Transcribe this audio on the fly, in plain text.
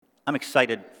I'm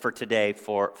excited for today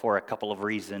for a couple of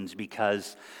reasons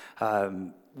because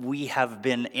we have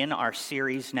been in our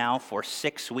series now for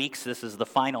 6 weeks. This is the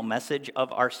final message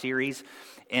of our series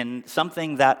in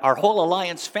something that our whole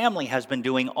Alliance family has been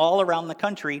doing all around the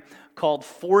country called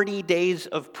 40 Days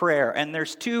of Prayer. And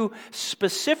there's two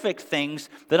specific things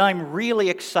that I'm really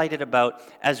excited about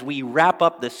as we wrap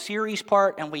up the series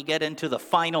part and we get into the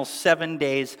final 7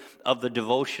 days of the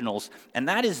devotionals. And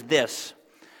that is this.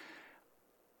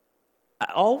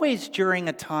 Always during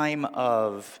a time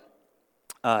of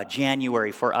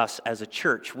January for us as a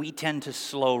church, we tend to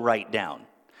slow right down.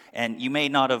 And you may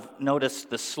not have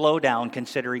noticed the slowdown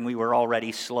considering we were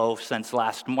already slow since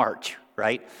last March,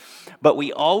 right? But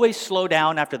we always slow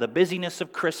down after the busyness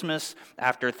of Christmas,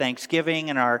 after Thanksgiving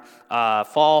and our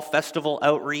fall festival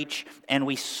outreach, and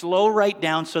we slow right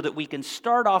down so that we can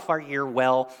start off our year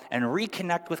well and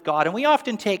reconnect with God. And we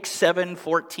often take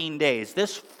 14 days.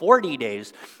 This 40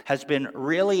 days has been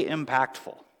really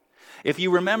impactful. If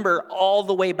you remember all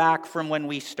the way back from when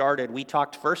we started, we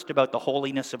talked first about the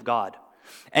holiness of God.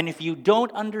 And if you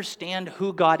don't understand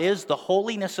who God is, the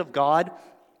holiness of God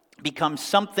becomes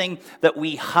something that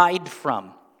we hide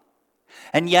from.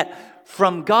 And yet,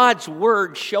 from God's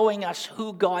word showing us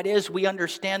who God is, we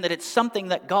understand that it's something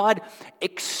that God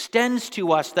extends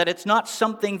to us, that it's not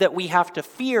something that we have to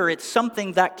fear, it's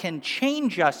something that can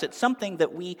change us, it's something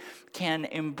that we can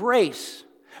embrace.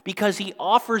 Because he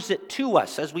offers it to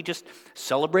us, as we just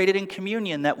celebrated in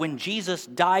communion, that when Jesus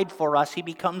died for us, he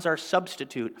becomes our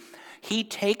substitute. He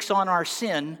takes on our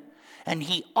sin, and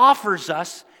he offers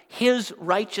us his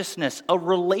righteousness, a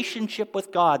relationship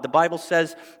with God. The Bible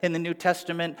says in the New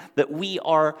Testament that we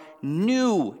are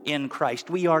new in Christ.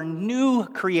 We are new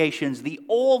creations. The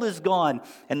old is gone,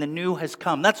 and the new has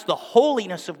come. That's the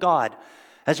holiness of God,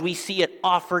 as we see it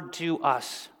offered to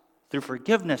us through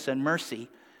forgiveness and mercy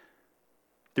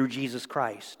through Jesus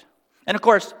Christ. And of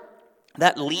course,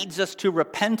 that leads us to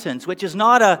repentance, which is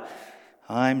not a,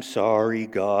 I'm sorry,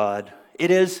 God.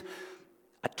 It is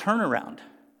a turnaround,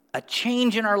 a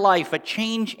change in our life, a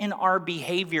change in our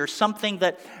behavior, something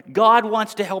that God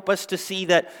wants to help us to see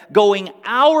that going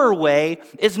our way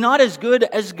is not as good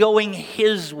as going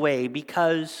his way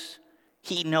because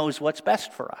he knows what's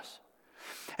best for us.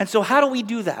 And so how do we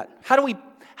do that? How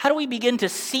do we begin to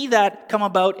see that come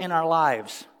about in our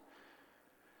lives?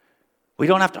 We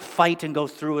don't have to fight and go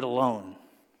through it alone.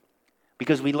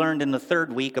 Because we learned in the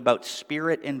third week about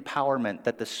spirit empowerment,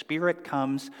 that the Spirit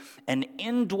comes and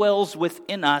indwells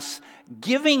within us,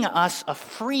 giving us a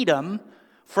freedom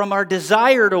from our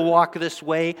desire to walk this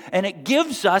way, and it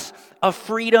gives us a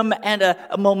freedom and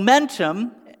a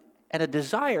momentum and a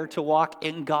desire to walk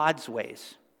in God's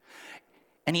ways.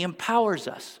 And he empowers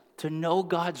us to know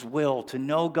God's will, to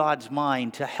know God's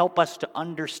mind, to help us to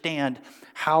understand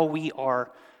how we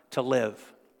are to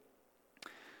live.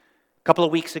 A couple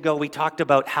of weeks ago, we talked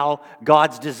about how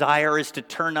God's desire is to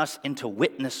turn us into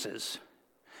witnesses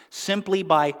simply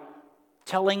by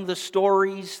telling the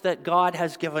stories that God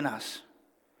has given us.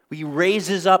 He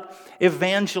raises up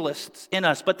evangelists in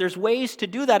us, but there's ways to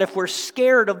do that if we're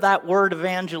scared of that word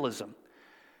evangelism.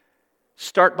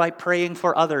 Start by praying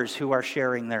for others who are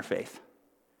sharing their faith.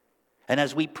 And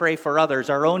as we pray for others,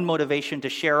 our own motivation to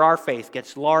share our faith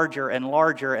gets larger and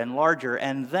larger and larger.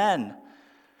 And then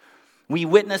we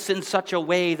witness in such a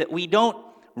way that we don't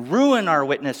ruin our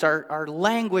witness. Our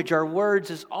language, our words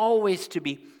is always to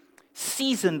be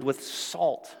seasoned with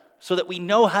salt so that we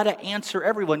know how to answer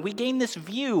everyone. We gain this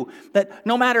view that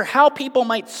no matter how people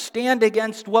might stand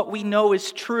against what we know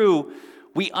is true,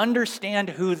 we understand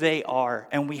who they are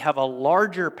and we have a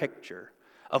larger picture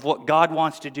of what God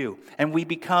wants to do. And we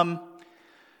become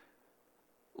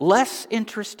less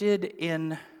interested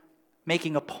in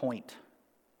making a point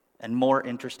and more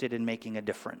interested in making a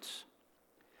difference.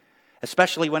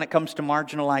 Especially when it comes to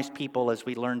marginalized people, as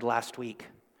we learned last week.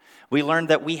 We learned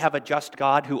that we have a just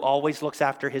God who always looks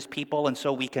after his people, and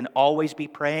so we can always be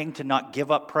praying to not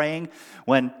give up praying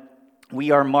when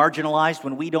we are marginalized,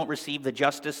 when we don't receive the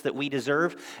justice that we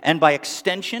deserve. And by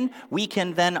extension, we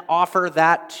can then offer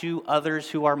that to others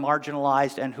who are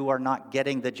marginalized and who are not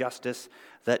getting the justice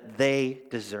that they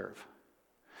deserve.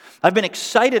 I've been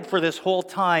excited for this whole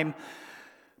time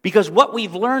because what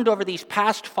we've learned over these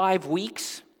past 5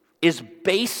 weeks is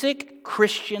basic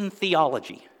Christian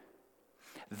theology.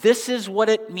 This is what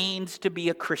it means to be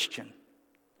a Christian.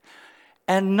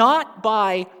 And not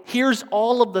by, here's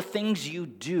all of the things you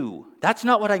do. That's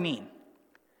not what I mean.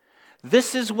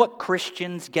 This is what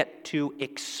Christians get to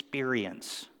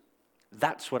experience.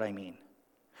 That's what I mean.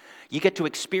 You get to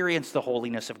experience the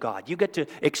holiness of God. You get to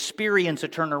experience a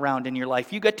turnaround in your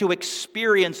life. You get to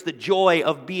experience the joy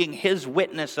of being His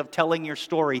witness, of telling your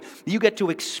story. You get to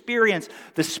experience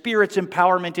the Spirit's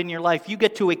empowerment in your life. You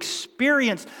get to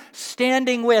experience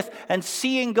standing with and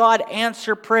seeing God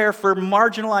answer prayer for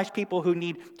marginalized people who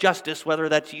need justice, whether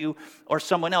that's you or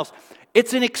someone else.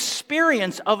 It's an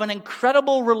experience of an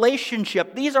incredible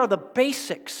relationship. These are the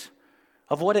basics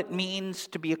of what it means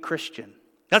to be a Christian.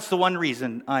 That's the one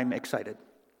reason I'm excited.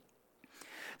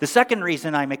 The second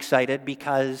reason I'm excited,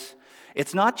 because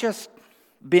it's not just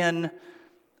been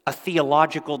a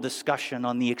theological discussion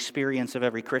on the experience of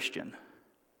every Christian.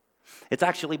 It's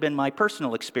actually been my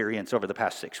personal experience over the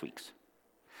past 6 weeks.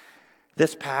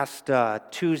 This past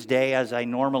Tuesday, as I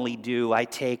normally do, I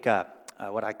take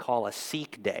what I call a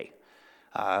Seek Day.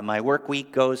 My work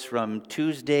week goes from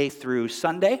Tuesday through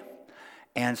Sunday.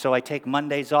 And so I take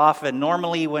Mondays off, and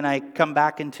normally when I come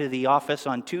back into the office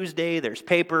on Tuesday, there's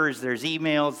papers, there's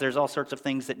emails, there's all sorts of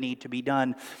things that need to be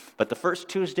done. But the first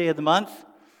Tuesday of the month,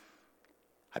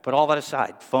 I put all that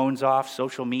aside. Phone's off,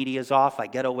 social media's off, I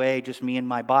get away, just me and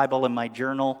my Bible and my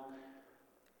journal,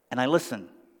 and I listen,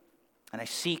 and I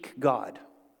seek God.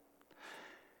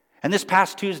 And this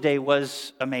past Tuesday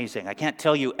was amazing. I can't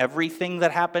tell you everything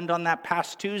that happened on that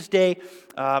past Tuesday,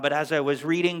 but as I was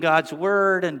reading God's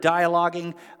Word and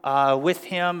dialoguing with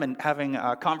Him and having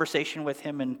a conversation with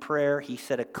Him in prayer, He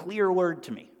said a clear word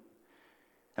to me.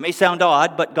 It may sound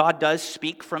odd, but God does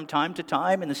speak from time to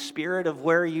time in the spirit of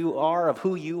where you are, of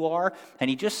who you are, and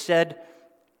He just said,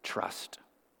 trust.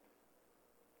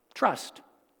 Trust.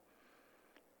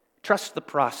 Trust the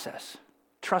process.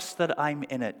 Trust that I'm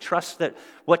in it. Trust that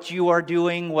what you are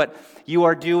doing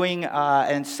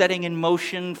and setting in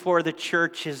motion for the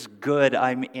church is good.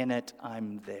 I'm in it.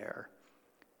 I'm there.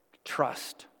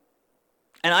 Trust.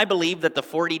 And I believe that the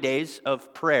 40 days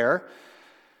of prayer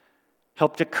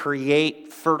helped to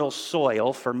create fertile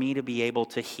soil for me to be able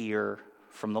to hear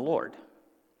from the Lord.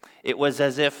 It was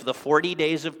as if the 40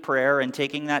 days of prayer and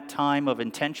taking that time of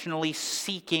intentionally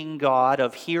seeking God,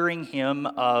 of hearing Him,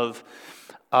 of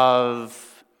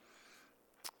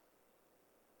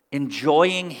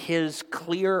enjoying His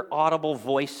clear, audible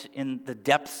voice in the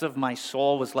depths of my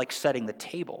soul was like setting the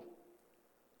table.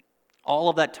 All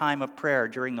of that time of prayer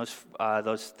during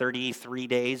those 33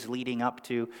 days leading up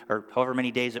to, or however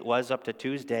many days it was, up to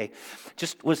Tuesday,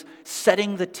 just was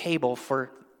setting the table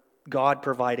for God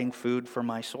providing food for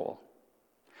my soul.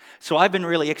 So I've been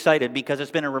really excited because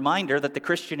it's been a reminder that the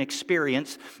Christian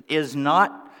experience is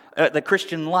not the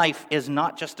Christian life is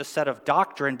not just a set of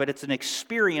doctrine, but it's an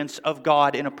experience of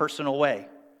God in a personal way.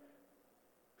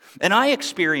 And I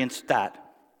experienced that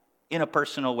in a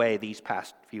personal way these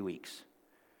past few weeks.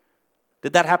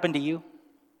 Did that happen to you?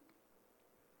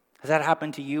 Has that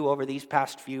happened to you over these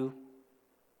past few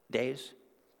days?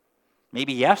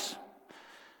 Maybe yes,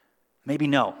 maybe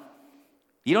no.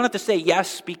 You don't have to say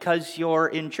yes because you're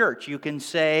in church. You can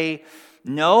say,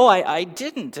 no, I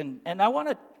didn't, and I want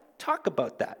to talk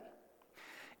about that.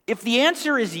 If the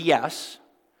answer is yes,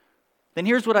 then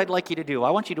here's what I'd like you to do. I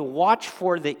want you to watch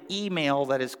for the email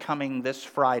that is coming this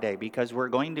Friday, because we're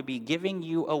going to be giving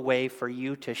you a way for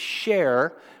you to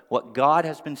share what God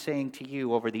has been saying to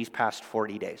you over these past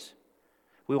 40 days.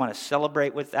 We want to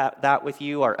celebrate with that with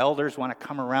you. Our elders want to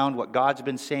come around what God's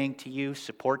been saying to you,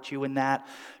 support you in that,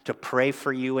 to pray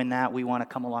for you in that. We want to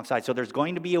come alongside. So there's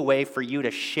going to be a way for you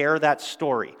to share that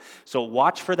story. So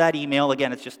watch for that email.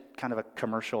 Again, it's just kind of a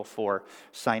commercial for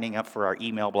signing up for our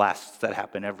email blasts that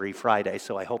happen every Friday.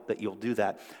 So I hope that you'll do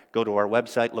that. Go to our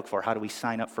website, look for how do we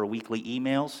sign up for weekly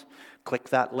emails. Click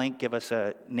that link, give us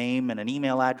a name and an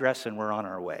email address, and we're on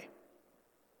our way.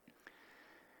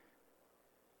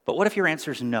 But what if your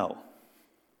answer is no?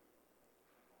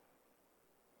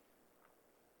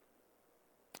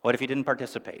 What if you didn't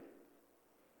participate?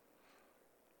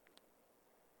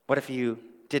 What if you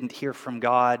didn't hear from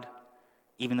God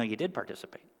even though you did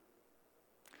participate?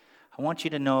 I want you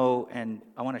to know, and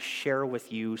I want to share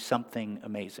with you something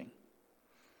amazing.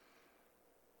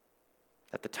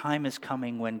 That the time is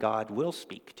coming when God will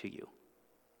speak to you.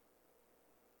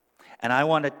 And I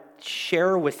want to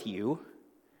share with you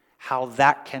how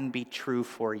that can be true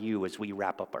for you as we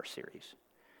wrap up our series.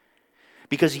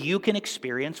 Because you can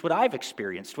experience what I've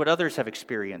experienced, what others have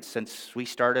experienced since we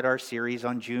started our series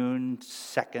on June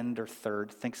 2nd or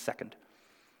 3rd, I think 2nd.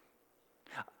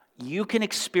 You can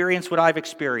experience what I've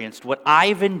experienced, what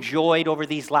I've enjoyed over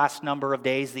these last number of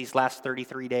days, these last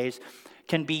 33 days,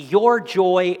 can be your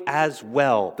joy as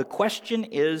well. The question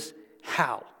is,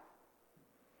 how?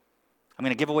 I'm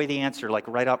going to give away the answer like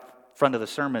right up front of the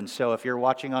sermon. So if you're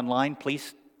watching online,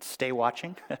 please stay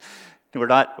watching.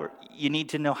 You need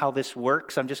to know how this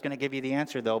works. I'm just going to give you the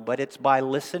answer, though, but it's by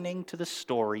listening to the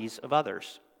stories of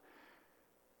others.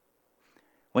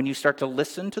 When you start to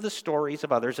listen to the stories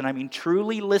of others, and I mean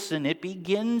truly listen, it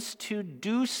begins to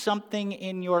do something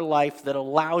in your life that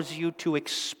allows you to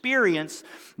experience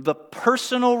the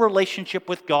personal relationship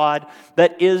with God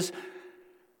that is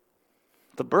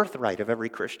the birthright of every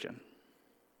Christian.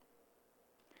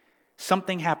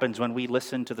 Something happens when we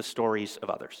listen to the stories of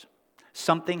others.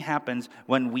 Something happens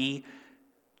when we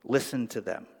listen to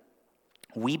them.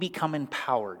 We become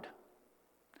empowered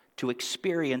to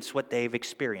experience what they've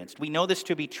experienced. We know this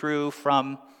to be true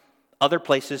from other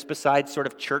places besides sort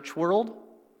of church world,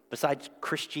 besides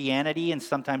Christianity and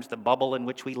sometimes the bubble in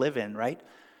which we live in, right?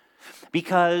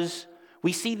 Because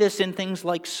we see this in things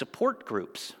like support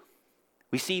groups.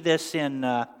 We see this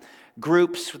in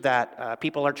groups that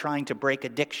people are trying to break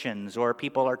addictions, or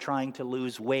people are trying to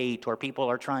lose weight, or people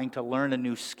are trying to learn a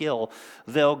new skill.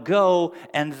 They'll go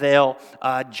and they'll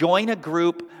join a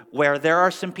group where there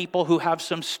are some people who have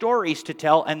some stories to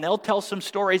tell, and they'll tell some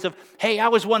stories of, hey, I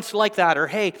was once like that, or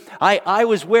hey, I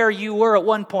was where you were at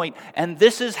one point, and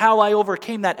this is how I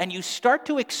overcame that. And you start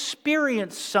to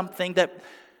experience something that,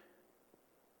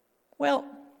 well,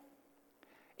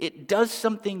 it does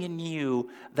something in you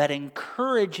that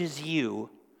encourages you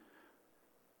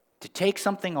to take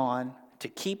something on, to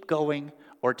keep going,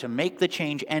 or to make the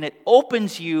change, and it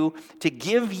opens you to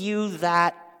give you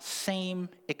that same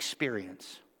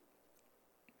experience.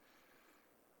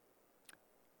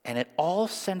 And it all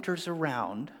centers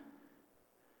around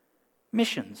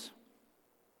missions.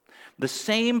 The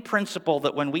same principle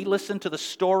that when we listen to the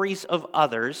stories of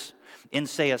others in,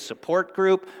 say, a support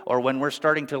group, or when we're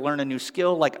starting to learn a new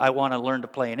skill, like I want to learn to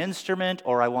play an instrument,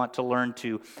 or I want to learn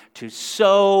to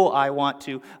sew, I want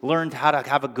to learn how to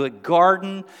have a good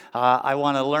garden, I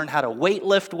want to learn how to weight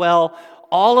lift well.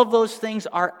 All of those things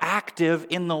are active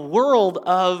in the world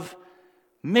of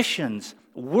missions,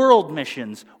 world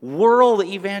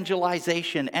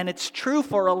evangelization, and it's true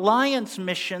for alliance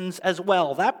missions as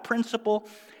well. That principle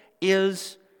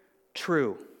is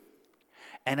true,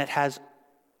 and it has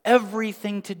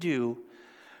everything to do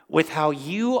with how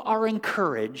you are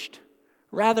encouraged.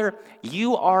 Rather,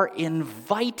 you are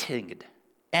inviting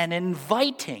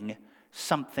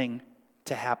something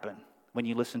to happen when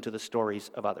you listen to the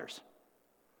stories of others.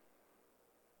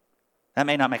 That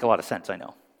may not make a lot of sense, I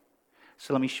know.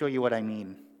 So let me show you what I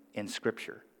mean in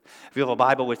Scripture. If you have a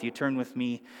Bible with you, turn with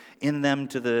me in them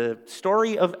to the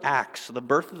story of Acts, the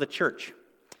birth of the church.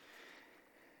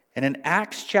 And in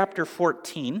Acts chapter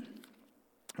 14,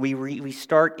 we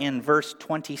start in verse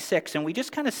 26, and we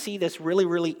just kind of see this really,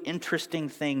 really interesting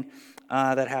thing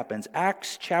that happens.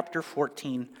 Acts chapter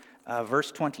 14,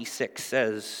 verse 26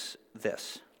 says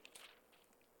this.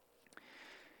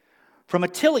 From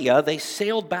Attalia, they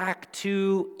sailed back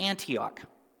to Antioch,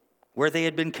 where they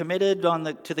had been committed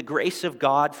to the grace of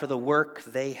God for the work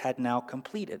they had now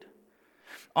completed.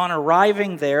 On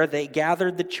arriving there, they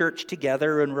gathered the church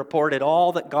together and reported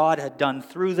all that God had done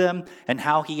through them and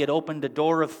how he had opened a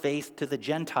door of faith to the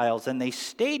Gentiles. And they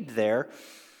stayed there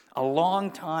a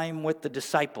long time with the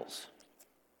disciples.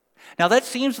 Now that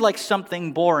seems like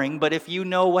something boring, but if you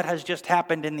know what has just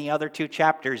happened in the other two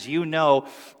chapters, you know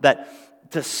that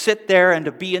to sit there and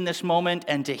to be in this moment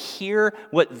and to hear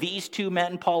what these two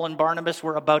men, Paul and Barnabas,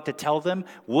 were about to tell them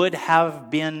would have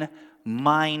been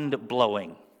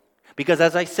mind-blowing. Because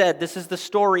as I said, this is the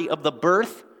story of the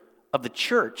birth of the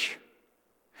church.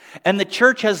 And the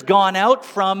church has gone out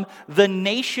from the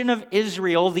nation of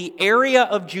Israel, the area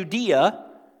of Judea,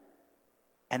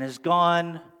 and has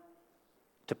gone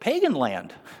to pagan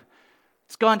land.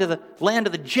 It's gone to the land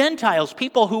of the Gentiles,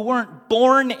 people who weren't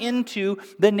born into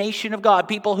the nation of God,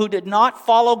 people who did not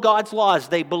follow God's laws.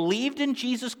 They believed in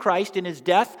Jesus Christ, in his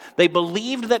death. They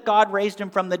believed that God raised him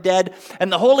from the dead,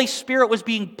 and the Holy Spirit was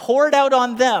being poured out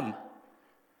on them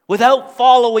without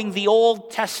following the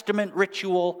Old Testament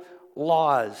ritual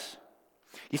laws.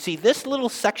 You see, this little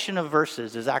section of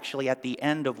verses is actually at the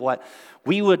end of what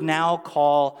we would now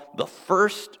call the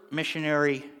first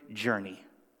missionary journey.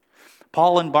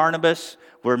 Paul and Barnabas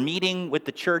were meeting with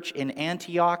the church in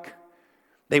Antioch.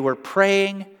 They were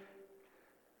praying.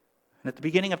 And at the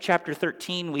beginning of chapter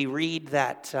 13, we read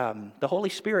that the Holy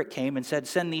Spirit came and said,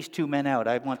 send these two men out.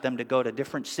 I want them to go to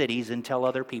different cities and tell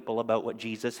other people about what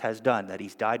Jesus has done, that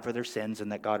he's died for their sins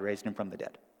and that God raised him from the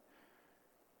dead.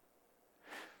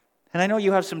 And I know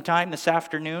you have some time this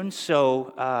afternoon,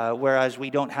 so whereas we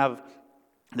don't have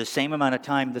the same amount of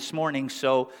time this morning,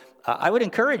 so I would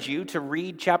encourage you to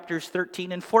read chapters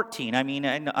 13 and 14. I mean,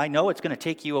 I know it's going to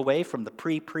take you away from the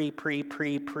pre-game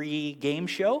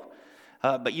show.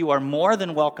 but you are more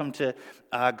than welcome to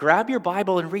grab your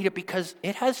Bible and read it, because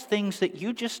it has things that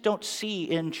you just don't see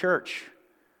in church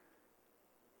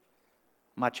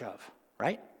much of,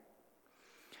 right?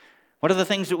 What are the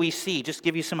things that we see? Just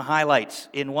give you some highlights.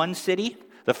 In one city,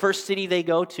 the first city they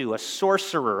go to, a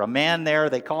sorcerer, a man there,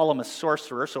 they call him a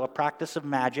sorcerer, so a practice of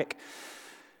magic,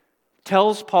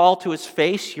 tells Paul to his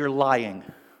face, "You're lying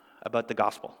about the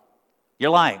gospel.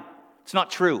 You're lying. It's not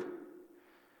true."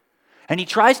 And he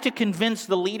tries to convince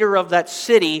the leader of that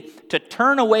city to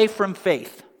turn away from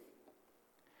faith.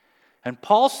 And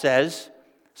Paul says,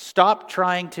 "Stop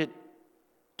trying to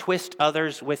twist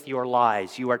others with your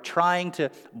lies. You are trying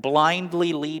to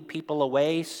blindly lead people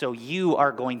away, so you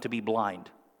are going to be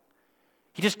blind."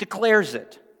 He just declares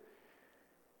it.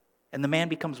 And the man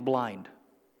becomes blind.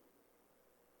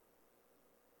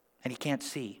 And he can't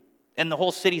see. And the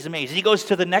whole city's amazed. He goes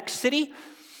to the next city,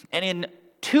 and in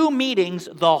 2 meetings,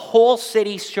 the whole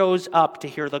city shows up to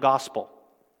hear the gospel.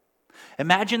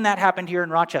 Imagine that happened here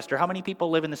in Rochester. How many people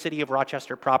live in the city of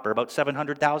Rochester proper? About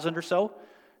 700,000 or so?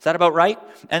 Is that about right?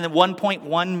 And then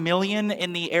 1.1 million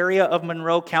in the area of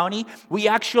Monroe County. We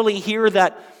actually hear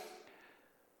that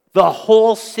the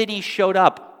whole city showed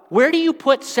up. Where do you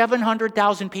put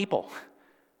 700,000 people?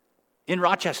 In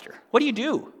Rochester. What do you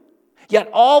do?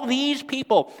 Yet all these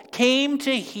people came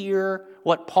to hear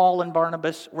what Paul and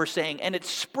Barnabas were saying. And it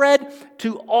spread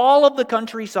to all of the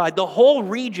countryside, the whole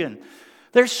region.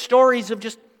 There's stories of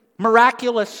just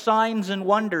miraculous signs and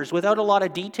wonders without a lot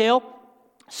of detail.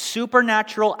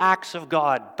 Supernatural acts of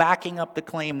God backing up the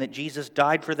claim that Jesus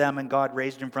died for them and God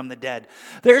raised him from the dead.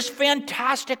 There's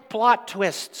fantastic plot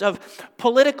twists of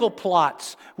political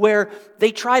plots where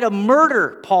they try to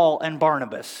murder Paul and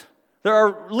Barnabas. There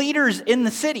are leaders in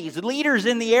the cities, leaders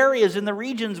in the areas, in the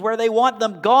regions where they want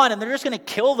them gone, and they're just going to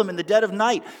kill them in the dead of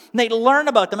night. And they learn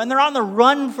about them, and they're on the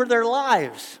run for their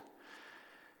lives.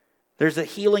 There's a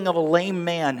healing of a lame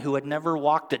man who had never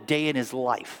walked a day in his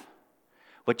life,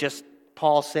 but just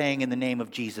Paul saying, "In the name of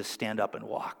Jesus, stand up and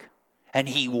walk." And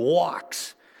he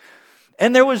walks.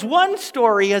 And there was one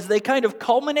story as they kind of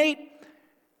culminate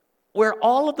where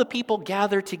all of the people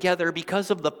gather together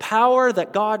because of the power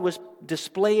that God was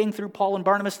displaying through Paul and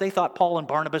Barnabas. They thought Paul and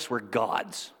Barnabas were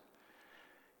gods.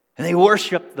 And they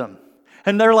worshiped them.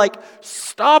 And they're like,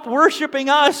 "Stop worshiping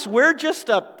us. We're just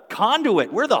a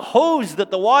conduit. We're the hose that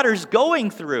the water's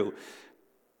going through."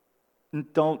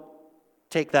 And don't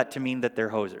take that to mean that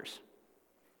they're hosers.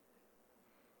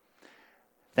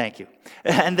 Thank you.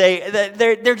 And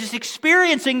they're just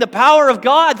experiencing the power of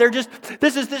God. They're just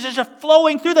this is just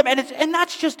flowing through them, and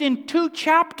that's just in 2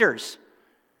 chapters.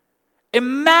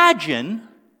 Imagine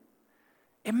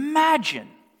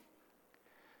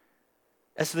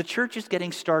as the church is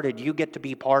getting started, you get to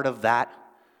be part of that.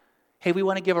 Hey, we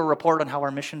want to give a report on how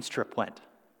our missions trip went.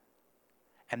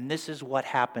 And this is what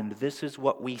happened. This is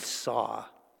what we saw.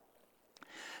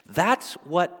 That's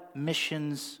what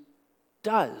missions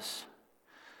does.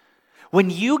 When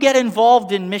you get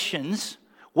involved in missions,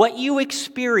 what you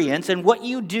experience and what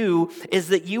you do is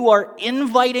that you are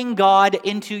inviting God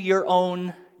into your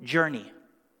own journey.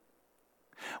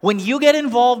 When you get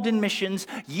involved in missions,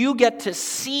 you get to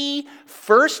see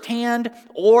firsthand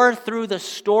or through the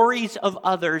stories of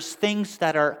others things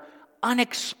that are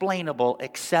unexplainable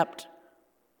except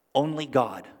only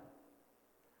God.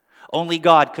 Only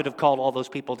God could have called all those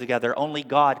people together. Only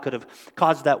God could have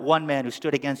caused that one man who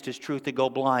stood against his truth to go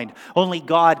blind. Only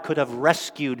God could have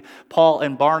rescued Paul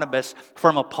and Barnabas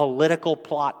from a political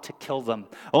plot to kill them.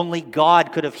 Only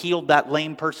God could have healed that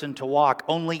lame person to walk.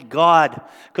 Only God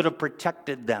could have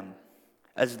protected them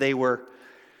as they were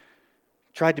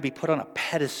tried to be put on a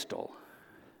pedestal.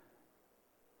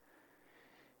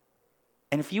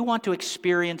 And if you want to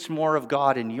experience more of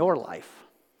God in your life,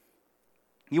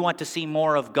 you want to see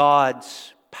more of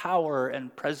God's power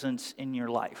and presence in your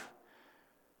life,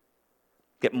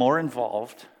 get more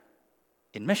involved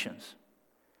in missions.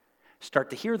 Start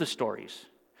to hear the stories.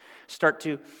 Start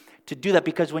to do that,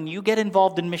 because when you get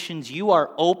involved in missions, you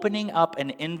are opening up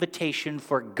an invitation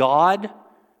for God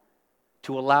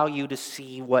to allow you to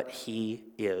see what He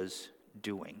is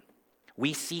doing.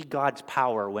 We see God's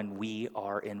power when we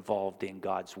are involved in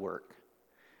God's work.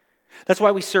 That's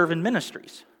why we serve in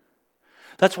ministries.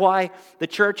 That's why the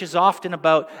church is often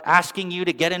about asking you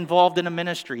to get involved in a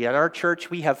ministry. At our church,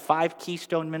 we have 5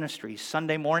 keystone ministries: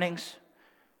 Sunday mornings,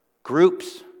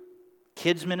 groups,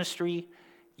 kids ministry,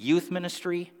 youth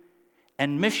ministry,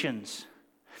 and missions.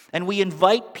 And we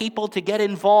invite people to get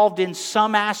involved in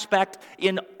some aspect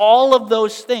in all of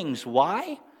those things.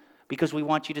 Why? Because we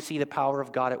want you to see the power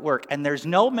of God at work. And there's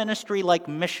no ministry like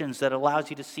missions that allows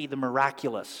you to see the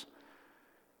miraculous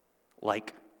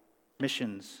like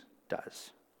missions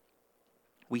does.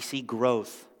 We see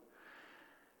growth.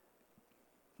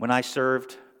 When I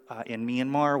served in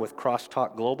Myanmar with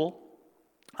Crosstalk Global,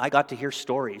 I got to hear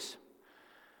stories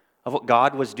of what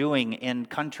God was doing in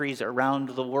countries around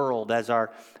the world. As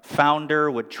our founder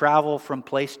would travel from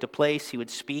place to place, he would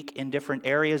speak in different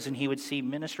areas and he would see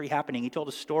ministry happening. He told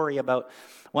a story about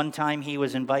one time he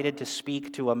was invited to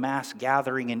speak to a mass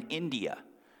gathering in India.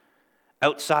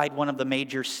 Outside one of the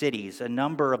major cities, a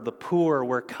number of the poor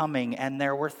were coming, and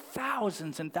there were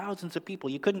thousands and thousands of people.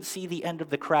 You couldn't see the end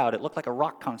of the crowd. It looked like a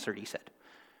rock concert, he said.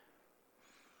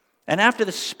 And after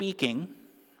the speaking,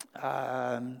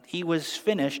 he was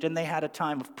finished, and they had a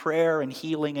time of prayer and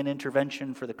healing and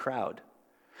intervention for the crowd.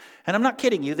 And I'm not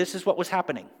kidding you, this is what was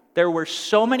happening. There were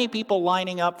so many people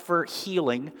lining up for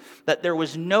healing that there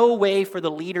was no way for the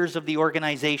leaders of the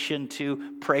organization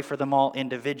to pray for them all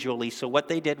individually. So what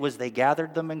they did was they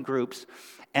gathered them in groups,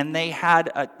 and they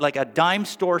had a dime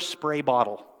store spray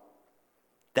bottle.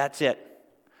 That's it.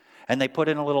 And they put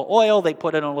in a little oil, they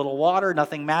put in a little water,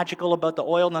 nothing magical about the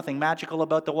oil, nothing magical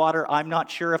about the water. I'm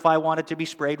not sure if I wanted to be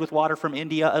sprayed with water from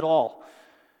India at all.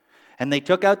 And they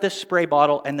took out this spray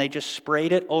bottle and they just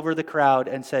sprayed it over the crowd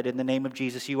and said, "In the name of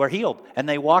Jesus, you are healed." And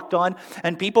they walked on,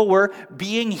 and people were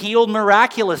being healed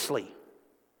miraculously.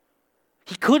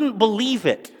 He couldn't believe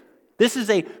it. This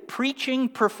is a preaching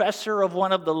professor of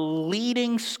one of the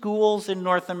leading schools in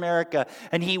North America,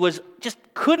 and he just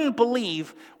couldn't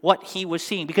believe what he was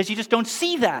seeing, because you just don't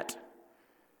see that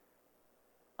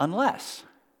unless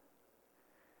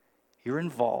you're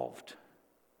involved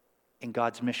in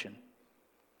God's mission.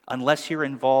 Unless you're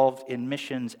involved in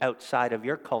missions outside of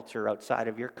your culture, outside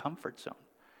of your comfort zone.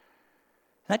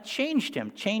 That changed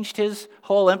him, changed his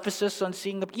whole emphasis on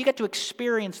seeing you get to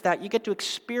experience that. You get to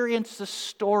experience the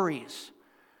stories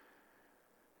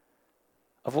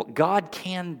of what God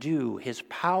can do, His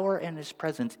power and His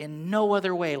presence in no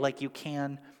other way like you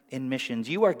can in missions.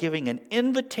 You are giving an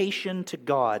invitation to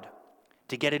God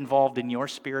to get involved in your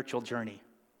spiritual journey.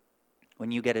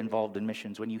 When you get involved in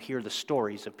missions, when you hear the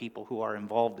stories of people who are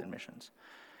involved in missions.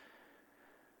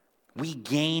 We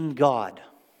gain God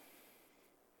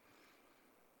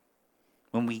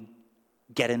when we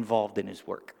get involved in His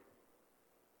work.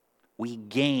 We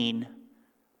gain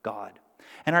God.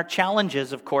 And our challenge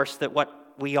is, of course, that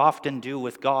what we often do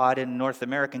with God in North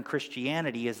American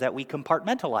Christianity is that we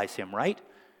compartmentalize Him, right?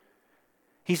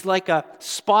 He's like a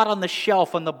spot on the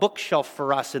shelf, on the bookshelf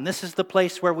for us, and this is the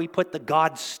place where we put the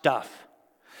God stuff.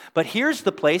 But here's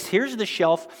the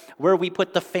shelf where we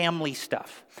put the family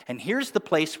stuff. And here's the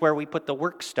place where we put the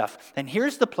work stuff. And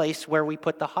here's the place where we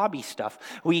put the hobby stuff.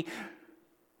 We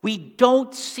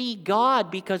don't see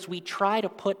God because we try to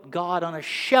put God on a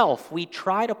shelf. We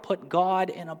try to put God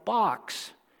in a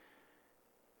box.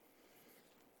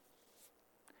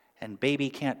 And baby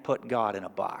can't put God in a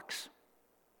box.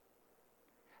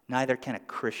 Neither can a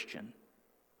Christian.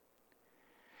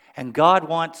 And God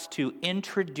wants to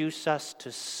introduce us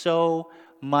to so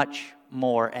much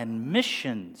more. And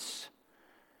missions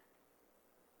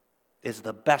is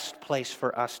the best place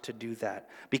for us to do that.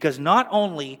 Because not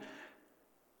only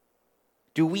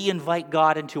do we invite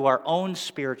God into our own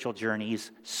spiritual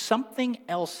journeys, something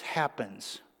else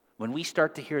happens when we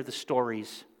start to hear the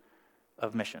stories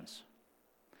of missions.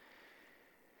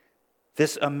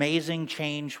 This amazing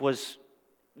change was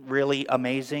really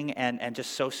amazing and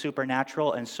just so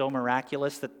supernatural and so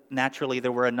miraculous that naturally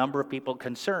there were a number of people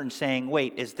concerned, saying,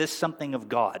 wait, is this something of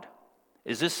God?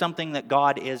 Is this something that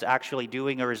God is actually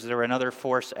doing, or is there another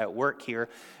force at work here?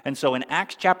 And so in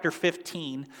Acts chapter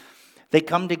 15, they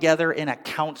come together in a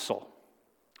council.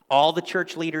 All the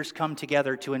church leaders come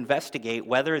together to investigate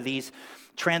whether these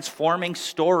transforming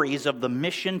stories of the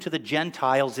mission to the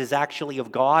Gentiles is actually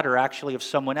of God or actually of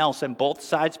someone else. And both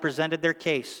sides presented their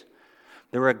case.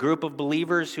 There were a group of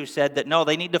believers who said that no,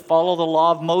 they need to follow the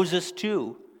law of Moses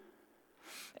too.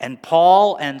 And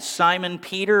Paul and Simon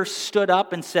Peter stood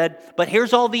up and said, but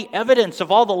here's all the evidence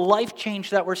of all the life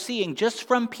change that we're seeing just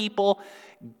from people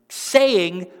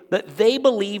saying that they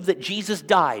believe that Jesus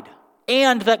died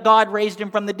and that God raised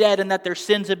Him from the dead and that their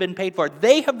sins have been paid for.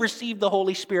 They have received the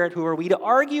Holy Spirit. Who are we to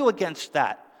argue against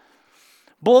that?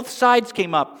 Both sides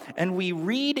came up, and we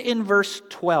read in verse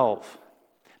 12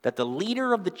 that the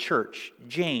leader of the church,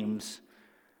 James,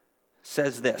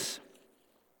 says this.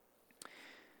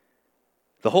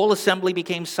 The whole assembly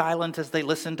became silent as they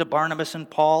listened to Barnabas and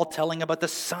Paul telling about the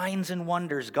signs and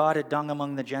wonders God had done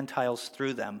among the Gentiles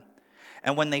through them.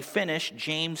 And when they finished,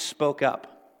 James spoke up.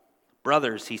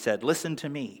 Brothers, he said, listen to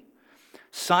me.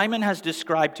 Simon has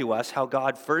described to us how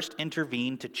God first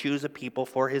intervened to choose a people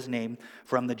for his name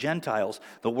from the Gentiles.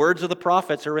 The words of the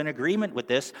prophets are in agreement with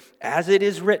this. As it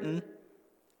is written,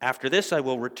 after this I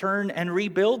will return and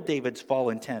rebuild David's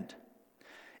fallen tent.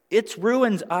 Its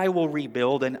ruins I will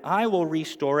rebuild, and I will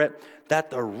restore it, that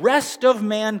the rest of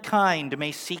mankind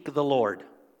may seek the Lord.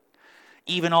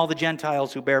 Even all the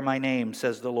Gentiles who bear my name,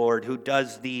 says the Lord, who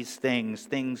does these things,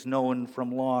 things known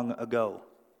from long ago.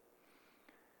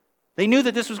 They knew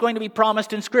that this was going to be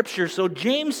promised in Scripture, so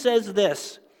James says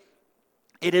this,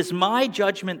 it is my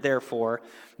judgment, therefore,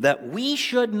 that we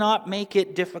should not make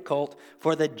it difficult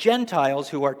for the Gentiles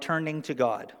who are turning to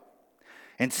God.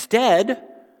 Instead,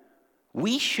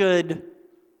 we should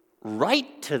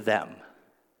write to them.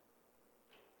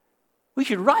 We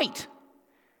should write,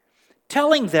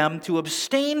 telling them to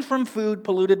abstain from food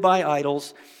polluted by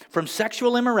idols, from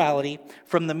sexual immorality,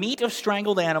 from the meat of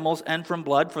strangled animals, and from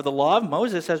blood. For the law of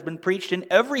Moses has been preached in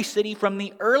every city from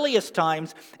the earliest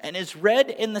times and is read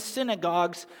in the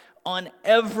synagogues on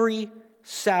every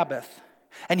Sabbath.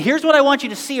 And here's what I want you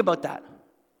to see about that.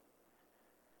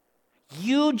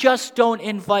 You just don't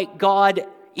invite God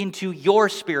into your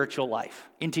spiritual life,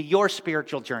 into your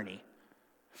spiritual journey.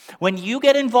 When you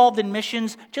get involved in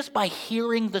missions, just by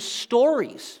hearing the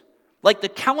stories, like the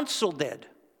council did,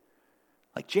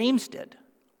 like James did,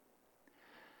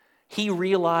 he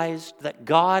realized that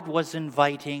God was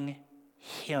inviting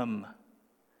him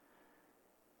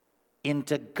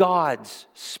into God's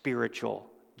spiritual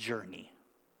journey.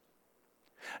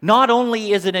 Not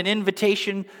only is it an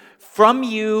invitation from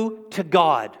you to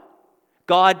God,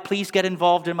 God, please get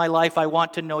involved in my life. I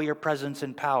want to know your presence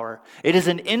and power. It is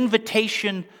an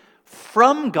invitation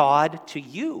from God to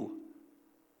you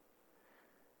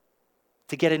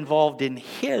to get involved in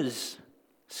his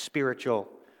spiritual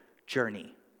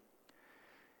journey.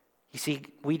 You see,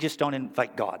 we just don't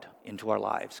invite God into our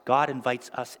lives. God invites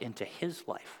us into his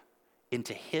life,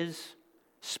 into his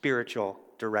spiritual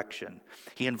direction.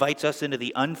 He invites us into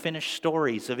the unfinished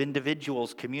stories of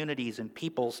individuals, communities, and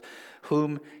peoples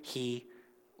whom he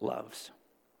loves.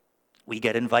 We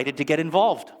get invited to get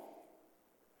involved.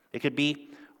 It could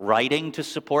be writing to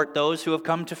support those who have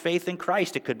come to faith in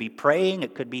Christ. It could be praying.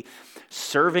 It could be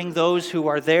serving those who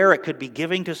are there. It could be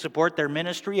giving to support their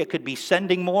ministry. It could be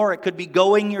sending more. It could be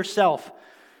going yourself.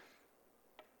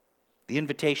 The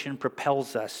invitation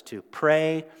propels us to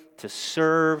pray, to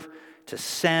serve, to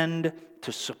send,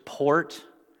 to support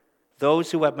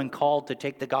those who have been called to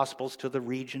take the Gospels to the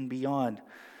region beyond.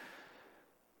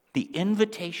 The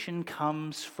invitation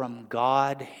comes from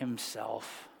God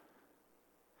himself.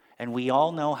 And we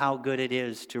all know how good it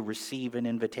is to receive an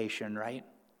invitation, right?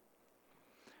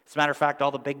 As a matter of fact,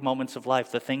 all the big moments of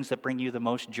life, the things that bring you the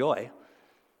most joy,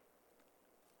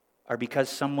 are because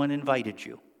someone invited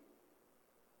you.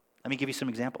 Let me give you some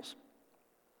examples.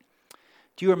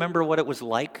 Do you remember what it was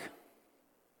like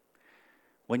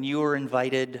when you were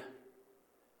invited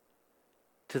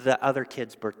to the other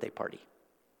kid's birthday party?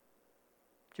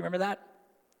 Do you remember that?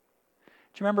 Do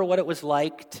you remember what it was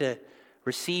like to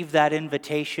receive that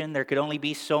invitation? There could only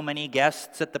be so many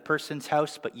guests at the person's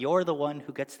house, but you're the one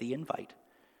who gets the invite.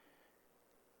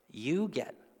 You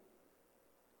get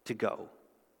to go.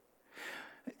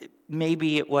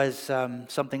 Maybe it was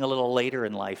something a little later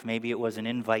in life. Maybe it was an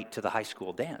invite to the high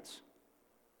school dance.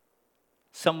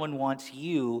 Someone wants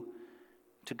you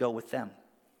to go with them.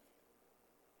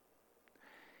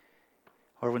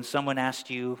 Or when someone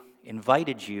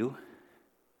invited you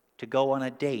to go on a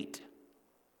date.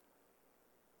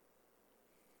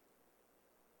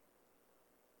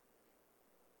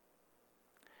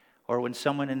 Or when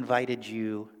someone invited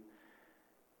you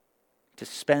to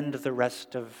spend the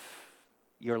rest of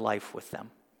your life with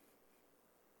them.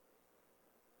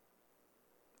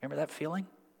 Remember that feeling?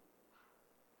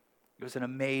 It was an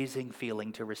amazing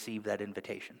feeling to receive that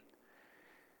invitation.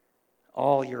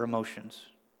 All your emotions,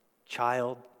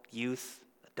 child, youth,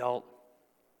 adult,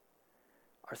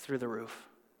 are through the roof.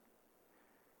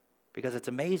 Because it's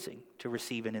amazing to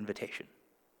receive an invitation.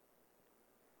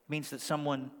 It means that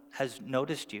someone has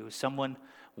noticed you, someone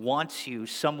wants you,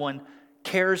 someone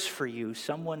cares for you,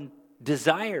 someone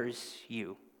desires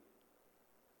you.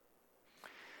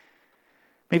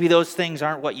 Maybe those things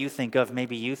aren't what you think of.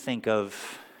 Maybe you think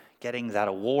of getting that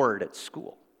award at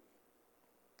school.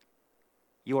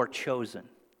 You are chosen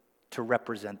to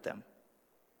represent them.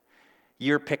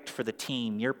 You're picked for the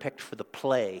team. You're picked for the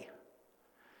play.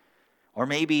 Or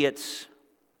maybe it's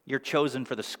you're chosen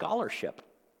for the scholarship.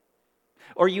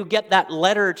 Or you get that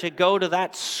letter to go to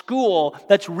that school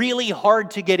that's really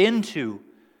hard to get into.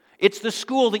 It's the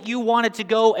school that you wanted to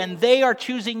go, and they are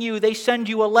choosing you. They send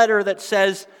you a letter that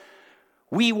says,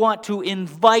 We want to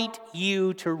invite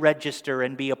you to register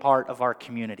and be a part of our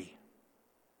community.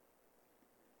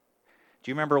 Do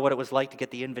you remember what it was like to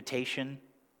get the invitation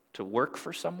to work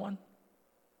for someone?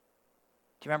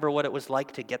 Do you remember what it was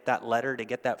like to get that letter, to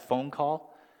get that phone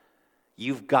call?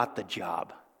 You've got the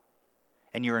job,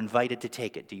 and you're invited to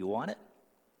take it. Do you want it?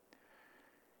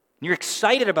 You're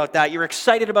excited about that. You're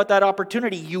excited about that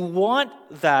opportunity. You want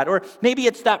that. Or maybe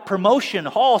it's that promotion.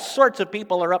 All sorts of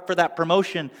people are up for that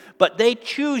promotion, but they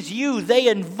choose you. They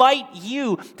invite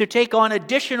you to take on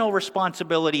additional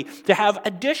responsibility, to have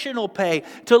additional pay,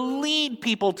 to lead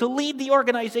people, to lead the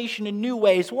organization in new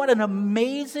ways. What an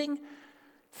amazing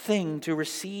thing to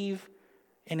receive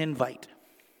an invite.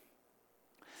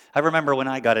 I remember when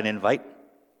I got an invite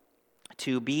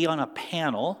to be on a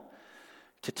panel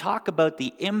to talk about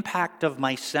the impact of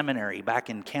my seminary back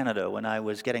in Canada when I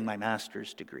was getting my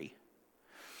master's degree.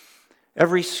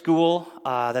 Every school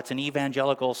that's an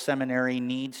evangelical seminary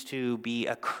needs to be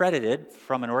accredited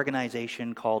from an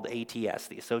organization called ATS,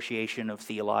 the Association of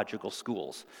Theological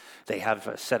Schools. They have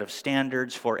a set of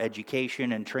standards for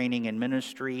education and training in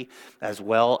ministry, as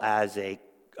well as a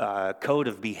code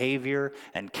of behavior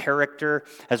and character,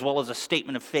 as well as a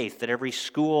statement of faith that every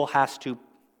school has to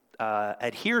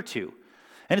adhere to.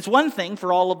 And it's one thing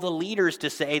for all of the leaders to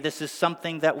say, this is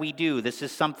something that we do, this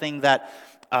is something that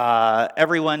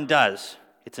everyone does.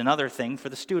 It's another thing for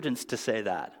the students to say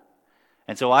that.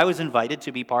 And so I was invited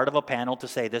to be part of a panel to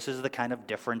say, this is the kind of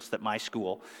difference that my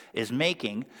school is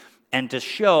making, and to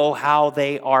show how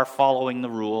they are following the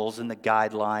rules and the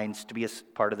guidelines to be a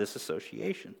part of this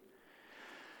association.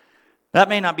 That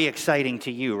may not be exciting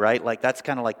to you, right? Like, that's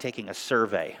kind of like taking a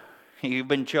survey. You've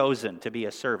been chosen to be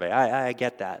a survey. I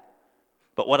get that.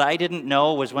 But what I didn't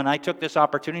know was when I took this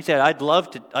opportunity, I said, I'd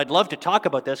love to talk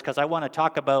about this because I want to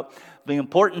talk about the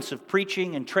importance of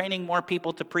preaching and training more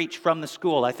people to preach from the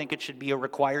school. I think it should be a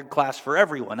required class for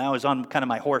everyone. I was on kind of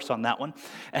my horse on that one.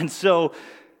 And so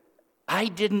I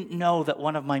didn't know that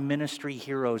one of my ministry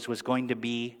heroes was going to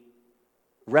be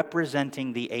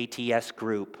representing the ATS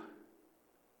group,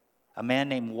 a man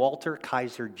named Walter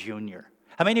Kaiser Jr.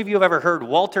 How many of you have ever heard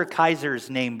Walter Kaiser's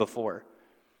name before?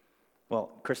 Well,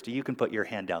 Krista, you can put your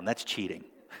hand down. That's cheating.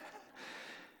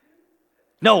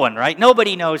 No one, right?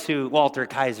 Nobody knows who Walter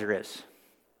Kaiser is.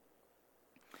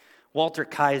 Walter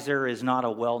Kaiser is not a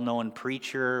well-known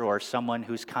preacher or someone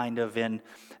who's kind of in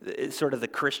sort of the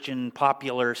Christian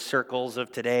popular circles of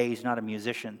today. He's not a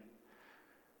musician.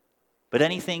 But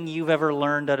anything you've ever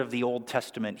learned out of the Old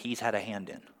Testament, he's had a hand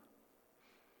in.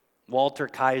 Walter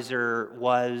Kaiser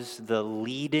was the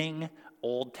leading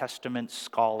Old Testament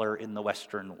scholar in the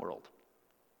Western world.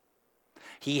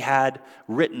 He had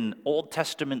written Old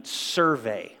Testament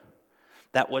survey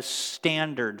that was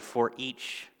standard for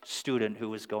each student who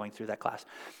was going through that class.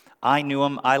 I knew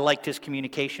him. I liked his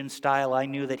communication style. I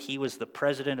knew that he was the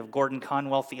president of Gordon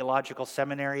Conwell Theological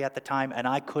Seminary at the time, and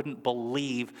I couldn't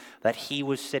believe that he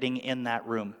was sitting in that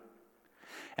room.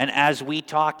 And as we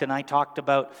talked, and I talked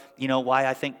about, why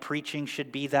I think preaching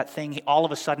should be that thing, all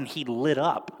of a sudden he lit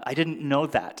up. I didn't know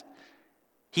that.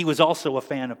 He was also a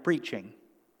fan of preaching.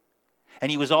 And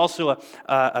he was also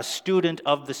a student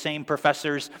of the same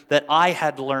professors that I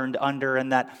had learned under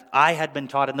and that I had been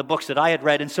taught in the books that I had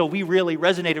read. And so we really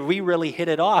resonated. We really hit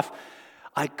it off.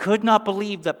 I could not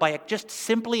believe that by just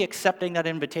simply accepting that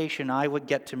invitation, I would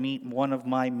get to meet one of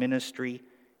my ministry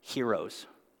heroes.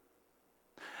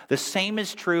 The same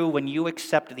is true when you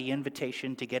accept the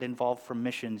invitation to get involved from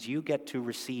missions. You get to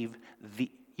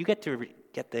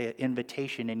get the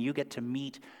invitation, and you get to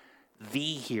meet the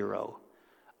hero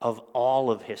of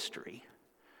all of history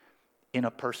in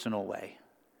a personal way.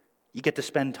 You get to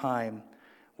spend time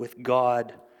with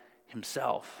God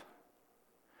himself.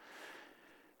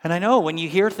 And I know when you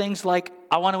hear things like,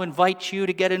 I want to invite you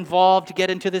to get involved, to get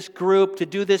into this group, to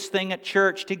do this thing at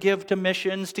church, to give to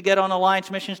missions, to get on Alliance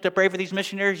Missions, to pray for these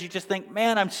missionaries, you just think,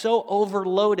 man, I'm so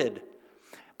overloaded.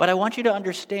 But I want you to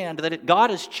understand that God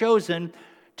has chosen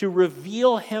to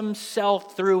reveal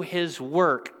himself through his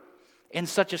work in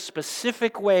such a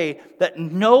specific way that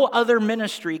no other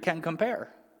ministry can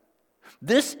compare.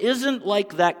 This isn't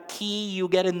like that key you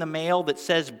get in the mail that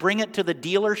says, bring it to the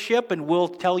dealership and we'll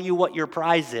tell you what your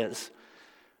prize is.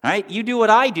 All right? You do what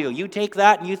I do. You take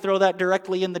that and you throw that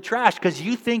directly in the trash because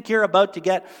you think you're about to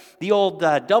get the old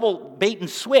double bait and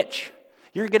switch.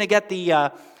 You're going to get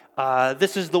the,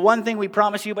 this is the one thing we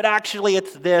promise you, but actually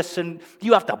it's this, and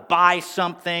you have to buy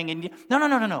something. And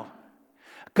No.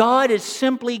 God is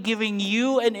simply giving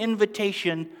you an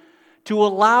invitation to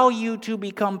allow you to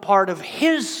become part of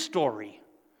his story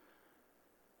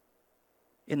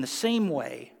in the same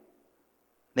way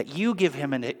that you give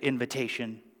him an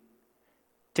invitation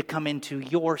to come into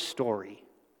your story.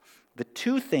 The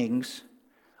two things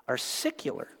are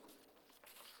secular.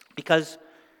 Because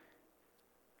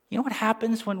you know what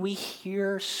happens when we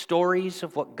hear stories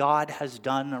of what God has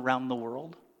done around the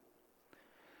world?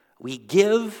 We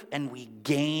give and we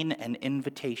gain an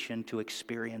invitation to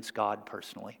experience God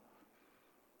personally.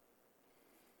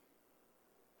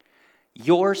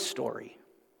 Your story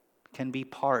can be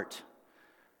part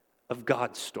of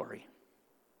God's story.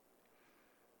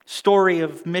 Story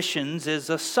of missions is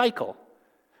a cycle.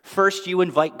 First, you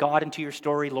invite God into your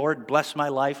story. Lord, bless my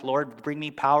life. Lord, bring me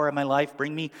power in my life.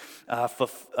 Bring me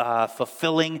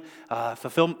fill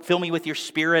me with your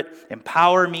Spirit.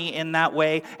 Empower me in that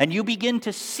way. And you begin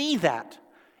to see that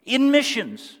in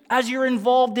missions as you're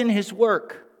involved in His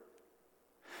work.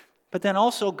 But then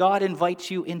also God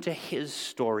invites you into His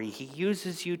story. He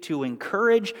uses you to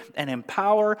encourage and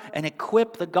empower and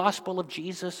equip the gospel of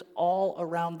Jesus all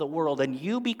around the world. And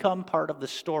you become part of the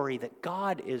story that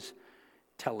God is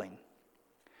telling.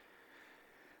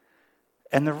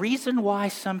 And the reason why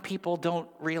some people don't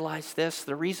realize this,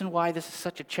 the reason why this is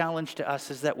such a challenge to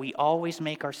us, is that we always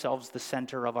make ourselves the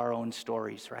center of our own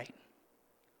stories, right?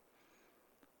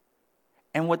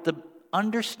 And what the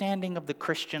understanding of the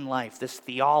Christian life, this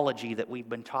theology that we've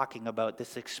been talking about,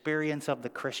 this experience of the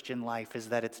Christian life, is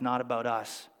that it's not about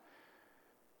us.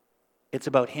 It's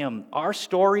about Him. Our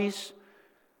stories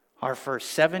are for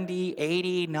 70,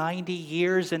 80, 90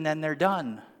 years, and then they're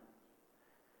done.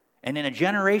 And in a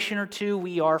generation or two,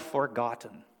 we are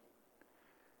forgotten.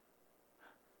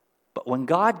 But when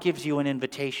God gives you an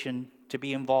invitation to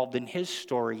be involved in His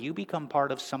story, you become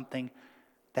part of something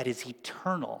that is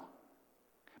eternal.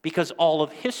 Because all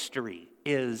of history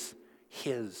is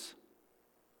His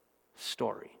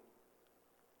story.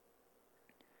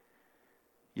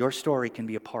 Your story can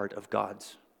be a part of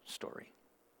God's story.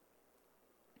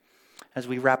 As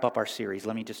we wrap up our series,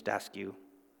 let me just ask you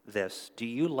this. Do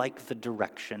you like the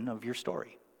direction of your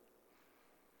story?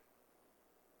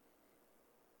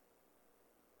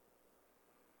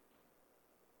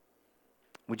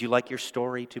 Would you like your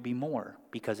story to be more?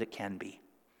 Because it can be.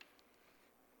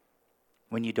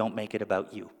 When you don't make it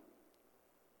about you.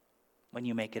 When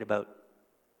you make it about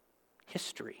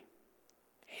history.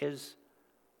 His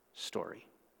story.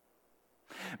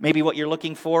 Maybe what you're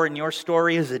looking for in your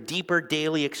story is a deeper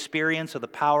daily experience of the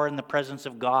power and the presence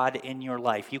of God in your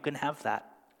life. You can have that.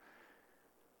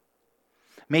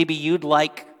 Maybe you'd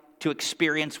like to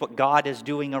experience what God is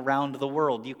doing around the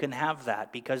world. You can have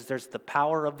that because there's the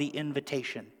power of the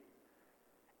invitation.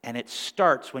 And it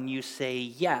starts when you say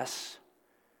yes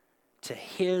to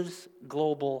His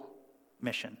global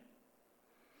mission.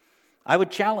 I would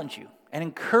challenge you and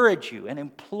encourage you and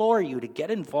implore you to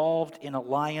get involved in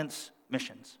Alliance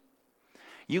Missions.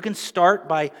 You can start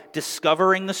by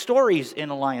discovering the stories in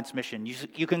Alliance Mission.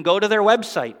 You can go to their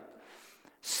website,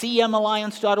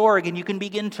 cmalliance.org, and you can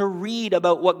begin to read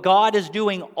about what God is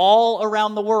doing all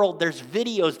around the world. There's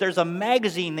videos, there's a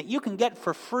magazine that you can get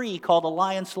for free called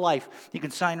Alliance Life. You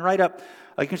can sign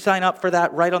up for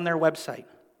that right on their website.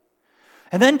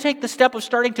 And then take the step of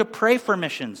starting to pray for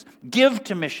missions, give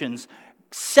to missions,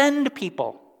 send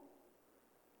people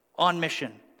on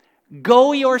mission.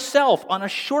 Go yourself on a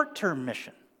short-term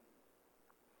mission.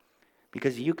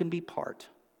 Because you can be part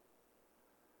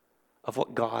of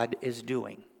what God is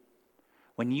doing.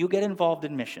 When you get involved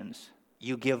in missions,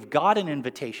 you give God an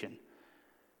invitation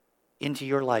into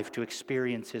your life to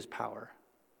experience His power.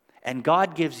 And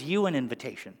God gives you an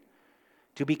invitation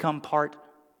to become part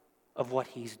of what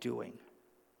He's doing.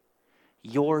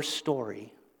 Your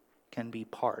story can be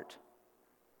part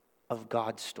of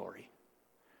God's story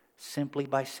simply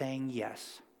by saying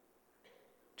yes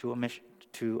to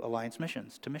Alliance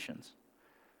Missions, to missions.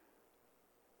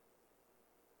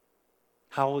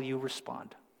 How will you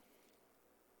respond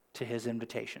to His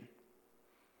invitation?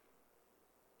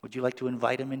 Would you like to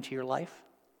invite Him into your life?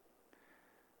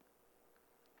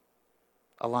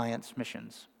 Alliance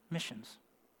Missions. Missions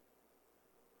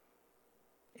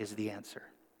is the answer.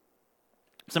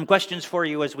 Some questions for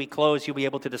you as we close. You'll be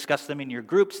able to discuss them in your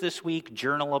groups this week,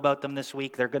 journal about them this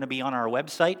week. They're going to be on our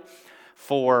website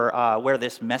for where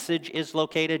this message is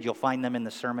located. You'll find them in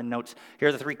the sermon notes. Here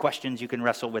are the 3 questions you can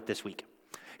wrestle with this week.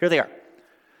 Here they are.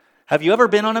 Have you ever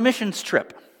been on a missions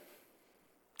trip?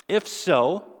 If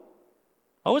so,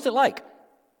 what was it like?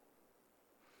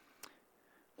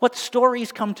 What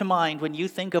stories come to mind when you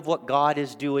think of what God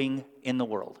is doing in the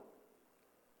world?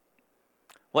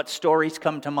 What stories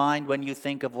come to mind when you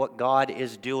think of what God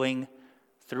is doing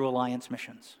through Alliance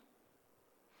Missions?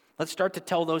 Let's start to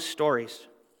tell those stories.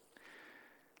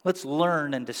 Let's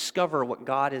learn and discover what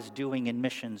God is doing in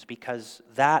missions, because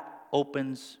that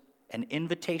opens an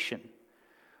invitation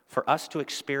for us to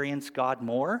experience God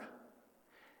more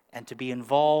and to be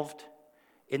involved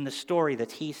in the story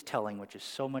that he's telling, which is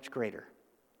so much greater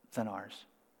than ours.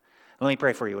 Let me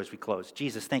pray for you as we close.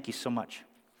 Jesus, thank you so much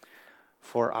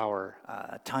for our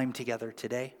time together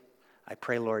today. I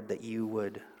pray, Lord, that you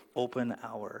would open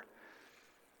our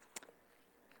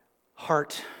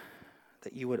heart,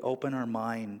 that you would open our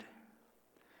mind,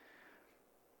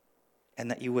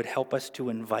 and that you would help us to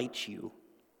invite you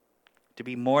to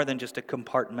be more than just a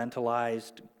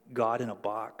compartmentalized God in a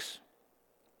box.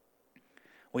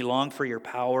 We long for your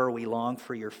power, we long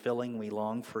for your filling, we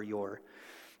long for your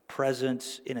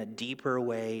presence in a deeper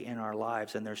way in our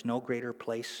lives, and there's no greater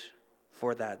place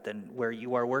for that than where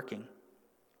you are working.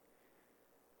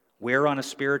 We're on a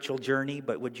spiritual journey,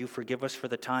 but would you forgive us for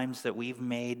the times that we've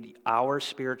made our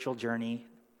spiritual journey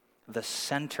the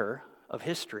center of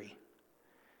history?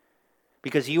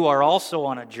 Because you are also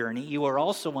on a journey, you are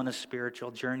also on a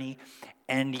spiritual journey,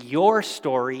 and your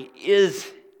story is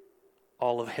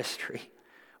all of history.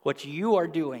 What you are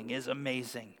doing is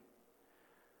amazing.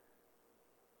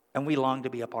 And we long to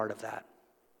be a part of that.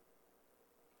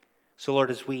 So Lord,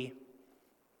 as we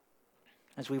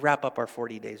wrap up our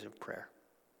 40 days of prayer,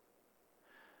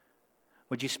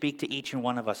 would you speak to each and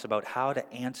one of us about how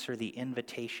to answer the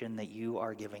invitation that you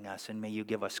are giving us, and may you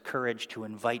give us courage to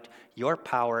invite your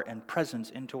power and presence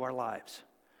into our lives,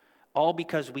 all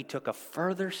because we took a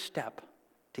further step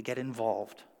to get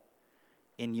involved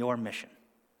in your mission.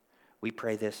 We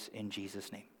pray this in Jesus'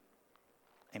 name.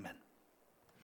 Amen.